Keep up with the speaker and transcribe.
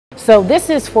So this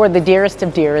is for the dearest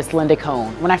of dearest, Linda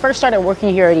Cohn. When I first started working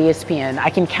here at ESPN, I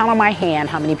can count on my hand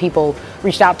how many people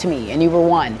reached out to me, and you were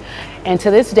one. And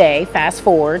to this day, fast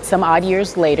forward some odd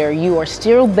years later, you are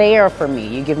still there for me.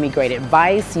 You give me great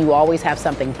advice. You always have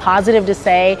something positive to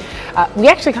say. We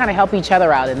actually kind of help each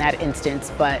other out in that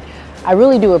instance, but I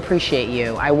really do appreciate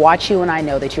you. I watch you and I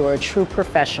know that you are a true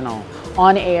professional.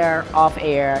 On air, off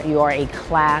air, you are a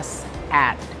class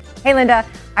act. Hey Linda,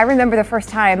 I remember the first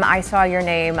time I saw your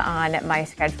name on my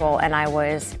schedule and I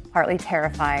was partly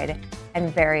terrified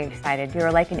and very excited.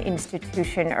 You're like an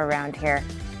institution around here.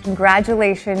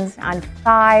 Congratulations on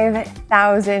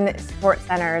 5,000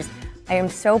 SportsCenters. I am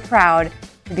so proud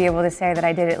to be able to say that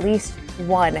I did at least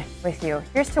one with you.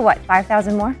 Here's to what,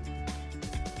 5,000 more?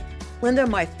 Linda,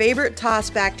 my favorite toss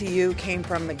back to you came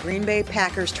from the Green Bay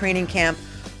Packers training camp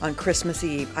on Christmas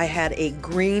Eve. I had a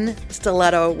green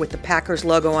stiletto with the Packers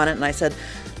logo on it, and I said,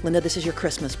 Linda, this is your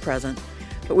Christmas present.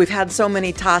 But we've had so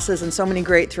many tosses and so many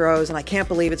great throws, and I can't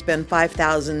believe it's been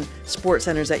 5,000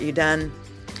 SportsCenters that you've done.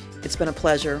 It's been a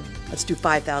pleasure. Let's do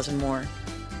 5,000 more.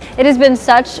 It has been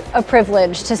such a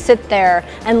privilege to sit there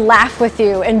and laugh with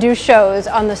you and do shows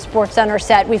on the SportsCenter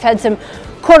set. We've had some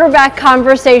quarterback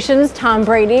conversations. Tom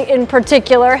Brady in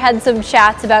particular had some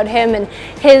chats about him and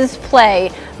his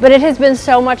play, but it has been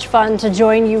so much fun to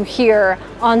join you here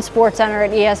on SportsCenter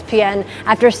at ESPN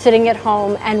after sitting at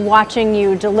home and watching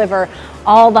you deliver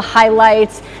all the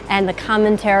highlights and the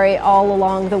commentary all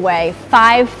along the way.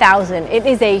 5,000, it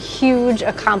is a huge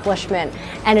accomplishment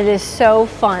and it is so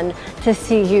fun to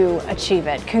see you achieve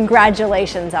it.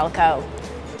 Congratulations, Elko.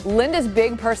 Linda's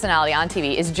big personality on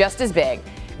TV is just as big,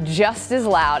 just as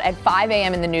loud at 5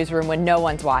 a.m. in the newsroom when no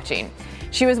one's watching.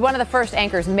 She was one of the first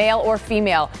anchors, male or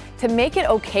female, to make it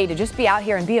okay to just be out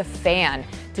here and be a fan,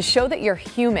 to show that you're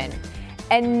human.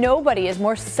 And nobody is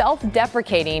more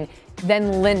self-deprecating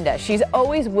than Linda. She's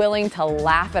always willing to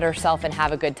laugh at herself and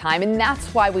have a good time, and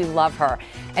that's why we love her.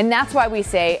 And that's why we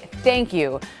say thank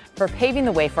you for paving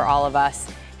the way for all of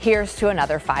us. Here's to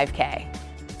another 5K.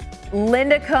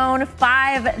 Linda Cohn,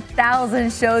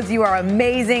 5,000 shows. You are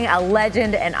amazing, a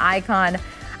legend, an icon.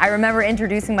 I remember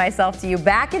introducing myself to you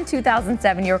back in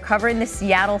 2007. You were covering the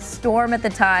Seattle Storm at the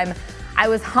time. I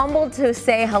was humbled to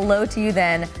say hello to you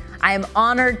then. I am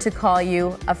honored to call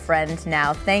you a friend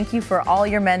now. Thank you for all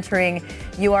your mentoring.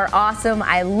 You are awesome.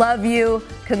 I love you.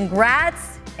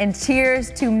 Congrats and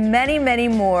cheers to many, many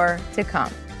more to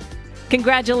come.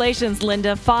 Congratulations,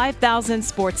 Linda. 5,000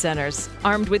 SportsCenters,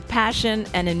 armed with passion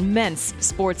and immense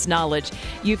sports knowledge.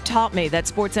 You've taught me that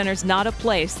SportsCenter's not a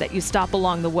place that you stop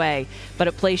along the way, but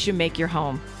a place you make your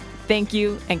home. Thank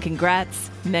you and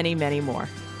congrats, many, many more.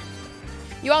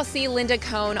 You all see Linda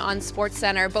Cohn on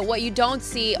SportsCenter, but what you don't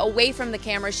see away from the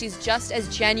camera, she's just as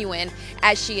genuine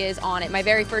as she is on it. My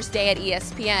very first day at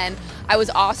ESPN, I was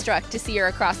awestruck to see her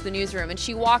across the newsroom, and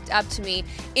she walked up to me,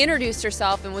 introduced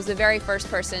herself, and was the very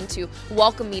first person to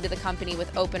welcome me to the company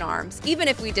with open arms, even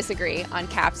if we disagree on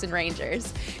Caps and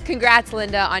Rangers. Congrats,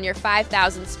 Linda, on your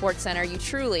 5,000 SportsCenter. You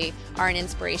truly are an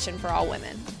inspiration for all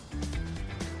women.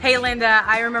 Hey Linda,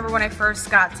 I remember when I first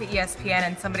got to ESPN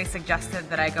and somebody suggested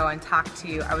that I go and talk to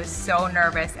you. I was so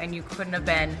nervous and you couldn't have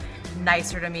been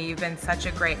nicer to me. You've been such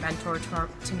a great mentor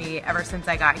to me ever since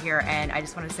I got here, and I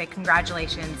just want to say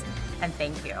congratulations and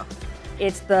thank you.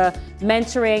 It's the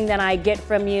mentoring that I get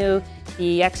from you,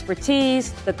 the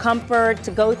expertise, the comfort to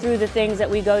go through the things that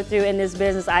we go through in this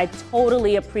business. I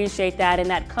totally appreciate that, and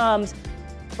that comes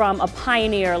from a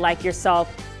pioneer like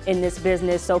yourself in this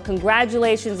business. So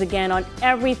congratulations again on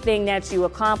everything that you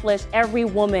accomplished. Every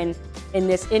woman in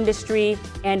this industry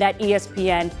and at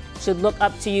ESPN should look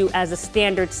up to you as a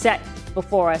standard set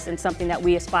before us and something that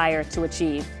we aspire to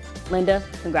achieve. Linda,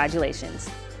 congratulations.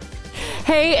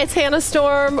 Hey, it's Hannah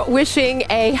Storm wishing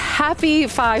a happy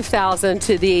 5,000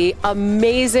 to the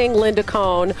amazing Linda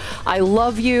Cohn. I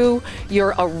love you.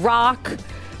 You're a rock.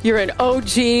 You're an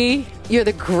OG. You're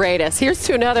the greatest. Here's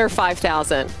to another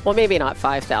 5,000. Well, maybe not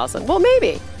 5,000. Well,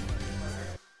 maybe.